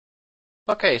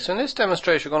Okay, so in this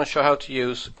demonstration we're going to show how to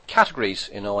use categories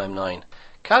in OM9.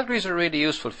 Categories are a really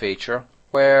useful feature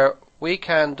where we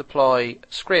can deploy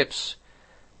scripts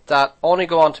that only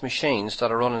go onto machines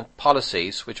that are running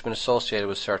policies which have been associated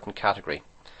with a certain category.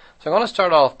 So I'm going to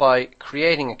start off by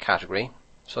creating a category.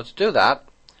 So to do that,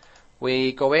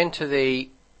 we go into the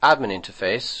admin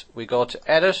interface, we go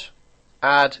to Edit,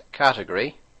 Add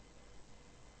Category.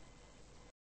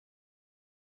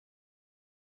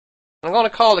 I'm going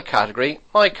to call the category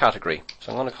My Category.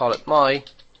 So I'm going to call it My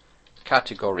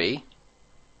Category.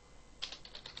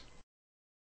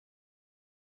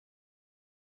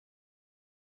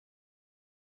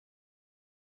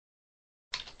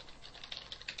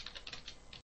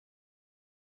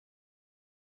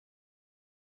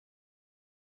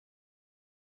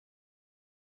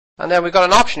 And then we've got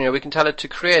an option here, we can tell it to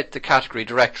create the category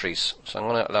directories. So I'm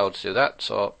going to allow it to do that.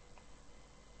 So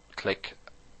click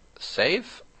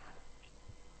Save.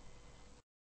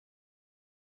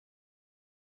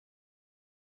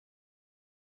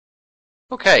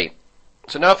 Okay,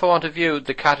 so now if I want to view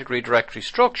the category directory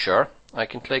structure, I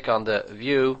can click on the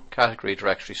View Category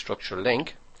Directory Structure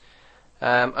link.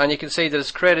 And you can see that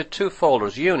it's created two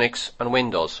folders, Unix and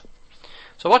Windows.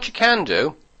 So what you can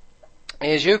do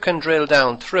is you can drill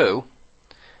down through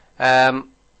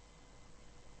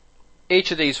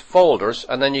each of these folders,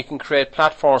 and then you can create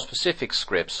platform specific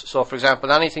scripts. So for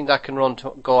example, anything that can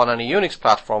go on any Unix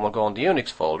platform will go on the Unix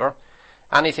folder.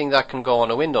 Anything that can go on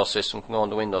a Windows system can go on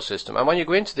the Windows system. And when you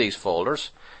go into these folders,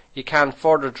 you can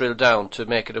further drill down to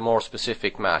make it a more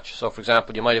specific match. So for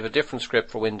example, you might have a different script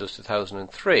for Windows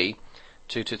 2003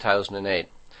 to 2008.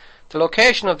 The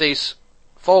location of these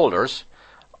folders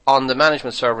on the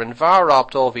management server in var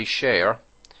opt ov share.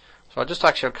 So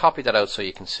I'll copy that out so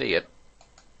you can see it.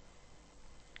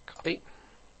 Copy.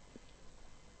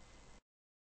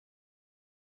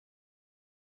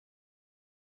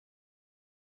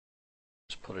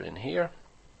 Just put it in here.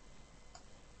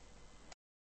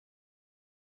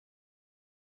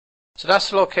 So that's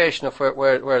the location of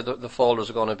where the folders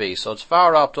are going to be. So it's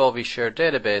var opt ov share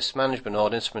database management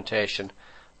node instrumentation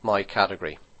my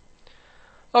category.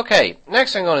 Okay,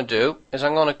 next thing I'm going to do is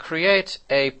I'm going to create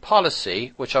a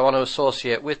policy which I want to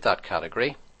associate with that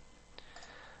category.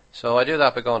 So I do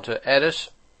that by going to Edit,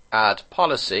 Add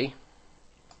Policy.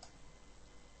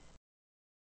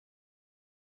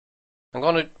 I'm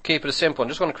going to keep it as simple. I'm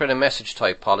just going to create a message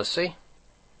type policy.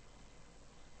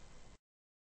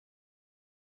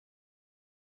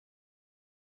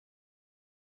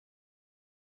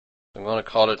 I'm going to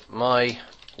call it My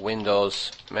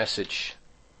Windows Message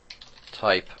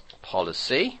Type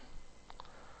Policy.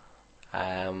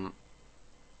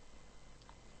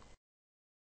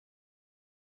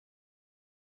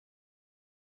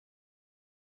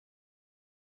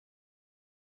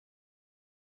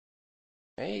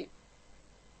 Okay.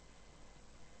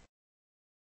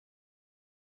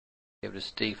 Give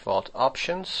this default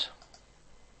options.